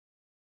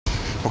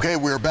Okay,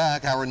 we're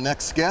back. Our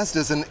next guest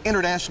is an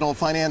international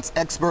finance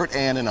expert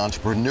and an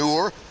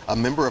entrepreneur, a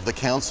member of the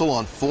Council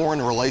on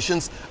Foreign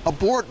Relations, a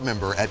board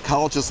member at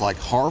colleges like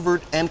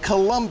Harvard and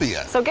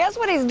Columbia. So guess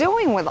what he's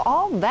doing with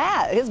all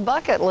that? His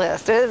bucket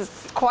list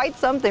is quite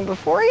something.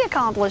 Before he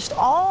accomplished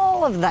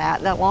all of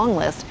that long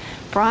list,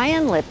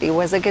 Brian Lippey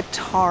was a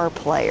guitar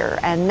player,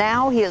 and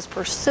now he is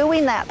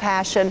pursuing that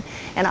passion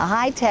in a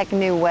high-tech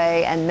new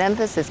way, and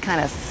Memphis is kind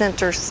of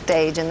center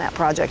stage in that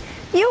project.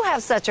 You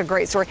have such a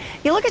great story.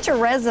 You look at your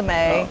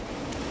resume,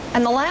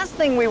 and the last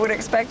thing we would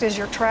expect is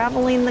you're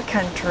traveling the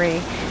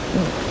country,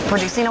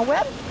 producing a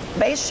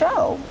web-based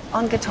show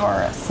on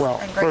guitarists. Well,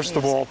 first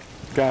of all,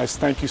 guys,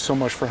 thank you so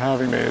much for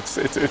having me.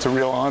 It's a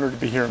real honor to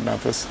be here in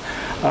Memphis.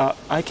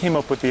 I came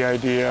up with the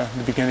idea at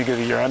the beginning of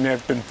the year. I mean,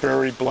 I've been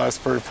very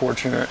blessed, very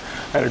fortunate.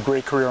 I had a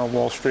great career on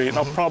Wall Street, and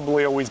I'll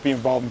probably always be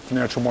involved in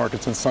financial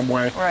markets in some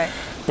way. Right.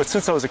 But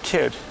since I was a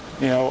kid,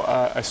 you know,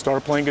 I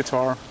started playing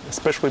guitar,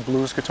 especially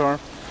blues guitar.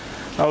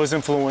 I was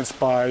influenced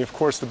by, of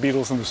course, the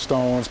Beatles and the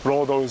Stones, but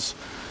all those,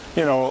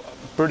 you know,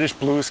 British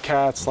blues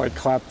cats like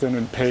Clapton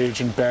and Page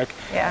and Beck.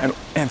 Yeah.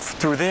 And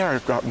through there, I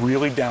got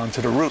really down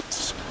to the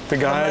roots. The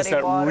guys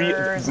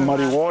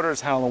Muddy Waters,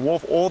 Howlin'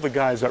 Wolf, all the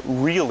guys that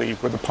really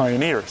were the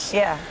pioneers.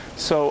 Yeah.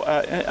 So,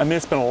 I mean,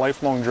 it's been a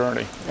lifelong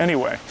journey.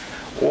 Anyway,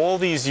 all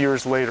these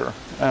years later,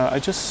 I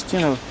just, you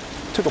know,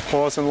 took a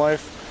pause in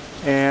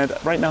life, and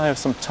right now I have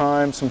some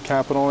time, some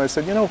capital, and I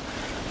said, you know,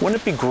 wouldn't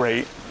it be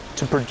great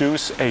to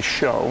produce a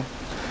show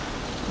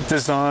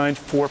designed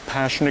for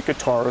passionate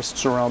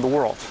guitarists around the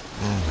world?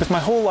 Because my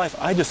whole life,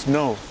 I just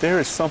know there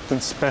is something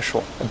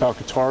special about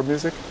guitar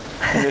music,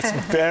 and it's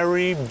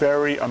very,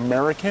 very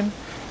American,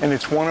 and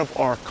it's one of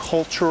our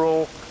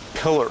cultural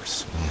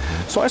pillars.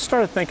 So I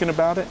started thinking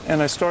about it,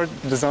 and I started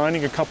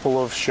designing a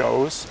couple of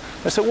shows.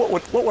 I said,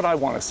 what would I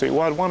want to see?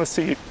 Well, I'd want to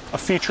see a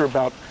feature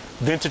about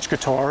vintage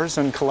guitars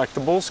and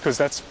collectibles, because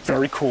that's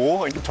very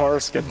cool, and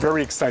guitarists get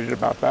very excited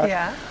about that.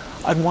 Yeah.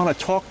 I'd want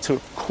to talk to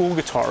cool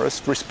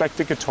guitarists,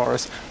 respected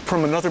guitarists,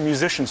 from another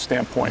musician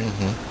standpoint.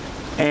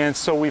 And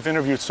so we've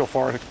interviewed so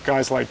far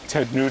guys like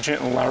Ted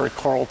Nugent and Larry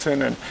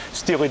Carlton and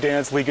Steely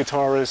Dan's lead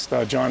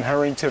guitarist, John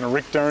Harrington and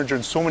Rick Derringer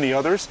and so many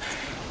others.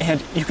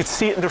 And you could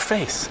see it in their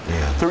face.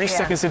 30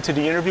 seconds into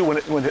the interview,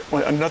 when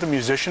another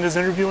musician is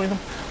interviewing them,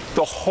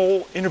 the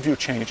whole interview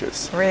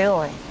changes.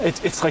 Really?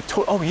 It's like,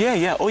 oh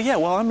yeah,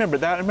 well I remember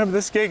that, I remember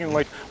this gig, and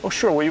like, oh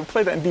sure, well you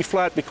play that in B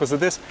flat because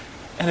of this.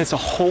 And it's a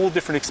whole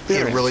different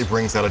experience. It really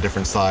brings out a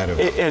different side of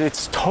it. And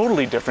it's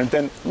totally different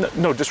than,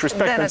 no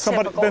disrespect, than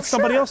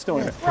somebody else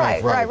doing it.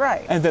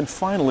 Right. And then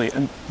finally,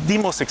 and the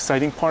most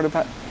exciting part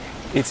about it,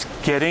 it's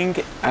getting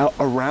out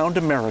around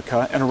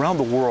America and around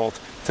the world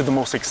to the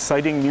most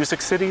exciting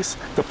music cities,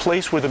 the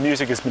place where the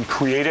music has been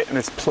created and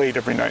it's played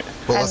every night.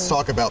 Well, let's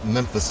talk about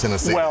Memphis,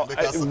 Tennessee. Well,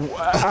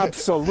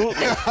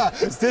 absolutely.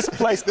 This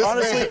place,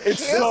 honestly,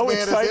 it's so exciting.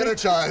 This man is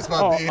energized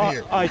by being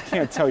here. I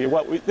can't tell you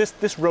what.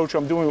 This road show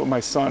I'm doing with my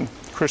son,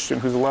 Christian,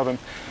 who's 11.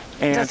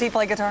 And does he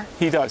play guitar?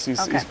 He does.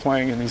 He's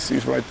playing, and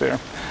he's right there.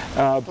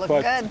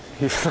 Looking good.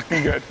 He's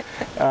looking good.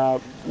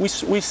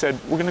 We said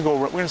we're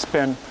going to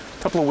spend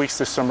a couple of weeks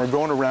this summer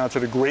going around to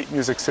the great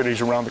music cities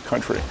around the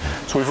country.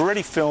 So we've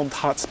already filmed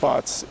hot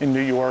spots in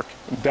New York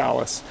and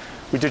Dallas.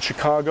 We did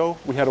Chicago.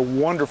 We had a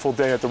wonderful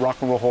day at the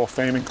Rock and Roll Hall of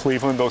Fame in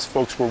Cleveland. Those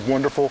folks were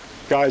wonderful.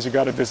 Guys, you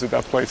got to visit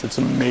that place. It's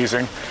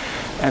amazing.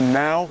 And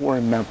now we're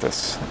in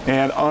Memphis.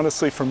 And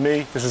honestly, for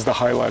me, this is the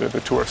highlight of the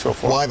tour so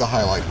far. Why the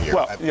highlight here?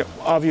 Well, you know,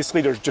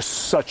 obviously, there's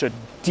just such a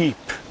deep,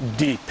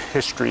 deep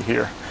history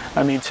here.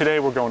 I mean, today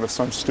we're going to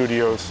Sun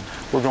Studios.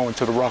 We're going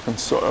to the Rock and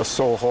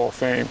Soul Hall of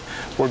Fame.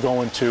 We're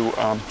going to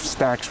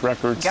Stax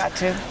Records. Got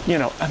to. You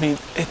know, I mean,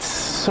 it's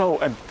so,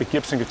 and the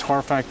Gibson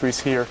Guitar Factory's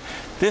here.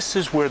 This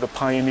is where the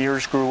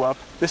pioneers grew up.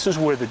 This is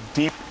where the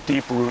deep,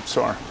 deep roots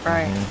are.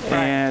 Right.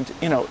 And,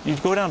 you know, you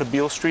go down to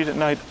Beale Street at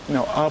night, you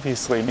know,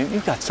 obviously, I mean,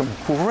 you've got some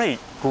great,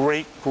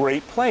 great,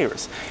 great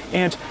players.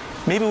 And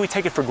maybe we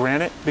take it for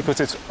granted because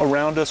it's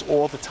around us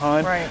all the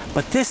time. Right.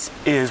 But this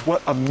is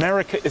what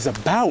America is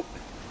about.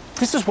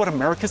 This is what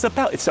America's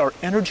about. It's our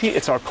energy,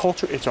 it's our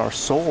culture, it's our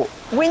soul.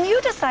 When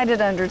you decided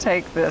to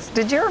undertake this,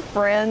 did your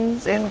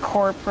friends in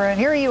corporate,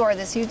 here you are,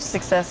 this huge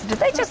success, did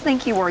they just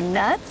think you were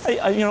nuts?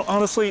 You know,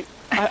 honestly,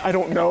 I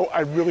don't know. I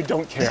really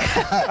don't care.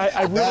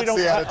 I really don't.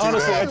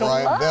 Honestly, I don't.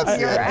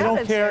 I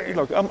don't care.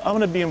 Look, I'm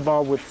going to be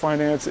involved with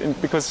finance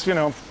because, you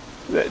know,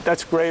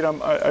 that's great.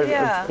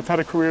 I've had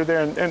a career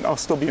there, and I'll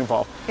still be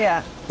involved.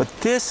 Yeah. But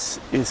this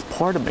is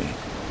part of me.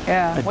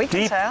 Yeah, we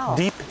can tell.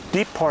 Deep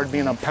part of me,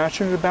 and I'm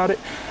passionate about it.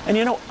 And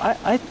you know,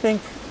 I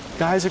think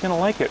guys are going to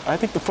like it. I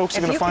think the folks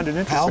are going to find it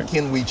interesting. How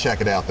can we check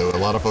it out, though? A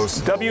lot of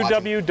folks.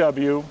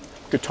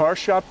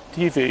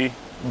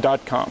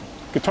 www.guitarshoptv.com.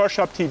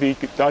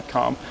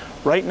 Guitarshoptv.com.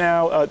 Right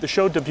now, the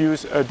show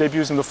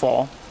debuts in the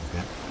fall.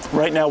 Okay.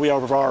 Right now, we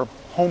have our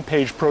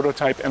homepage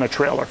prototype and a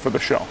trailer for the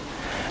show.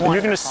 Wonderful. And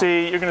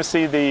you're going to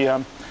see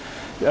the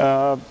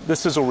the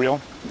sizzle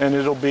reel, and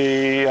it'll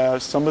be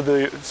some of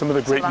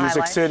the great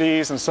music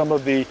cities and some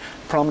of the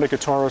prominent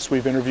guitarists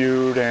we've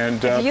interviewed.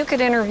 And if you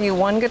could interview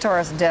one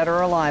guitarist, dead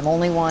or alive,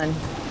 only one,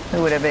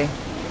 Who would it be?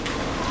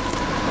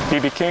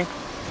 B.B. King.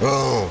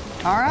 Oh,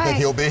 All I think right.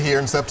 he'll be here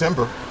in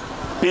September.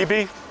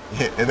 B.B.,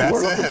 And that's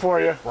we're looking it.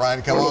 for you.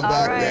 Brian, come on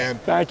back, right. man.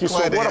 Thank you so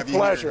Glad much. to What a have you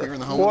pleasure. here in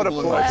the home What of a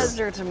the Blues.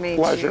 Pleasure to meet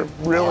Pleasure.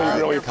 you. Really, All right.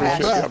 really Your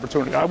appreciate passion. the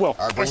opportunity. I will.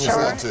 All right, bring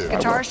yourself too.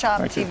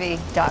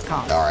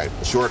 GuitarShopTV.com. All right,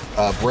 short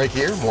break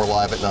here. More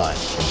live at 9 in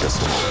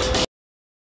just a moment.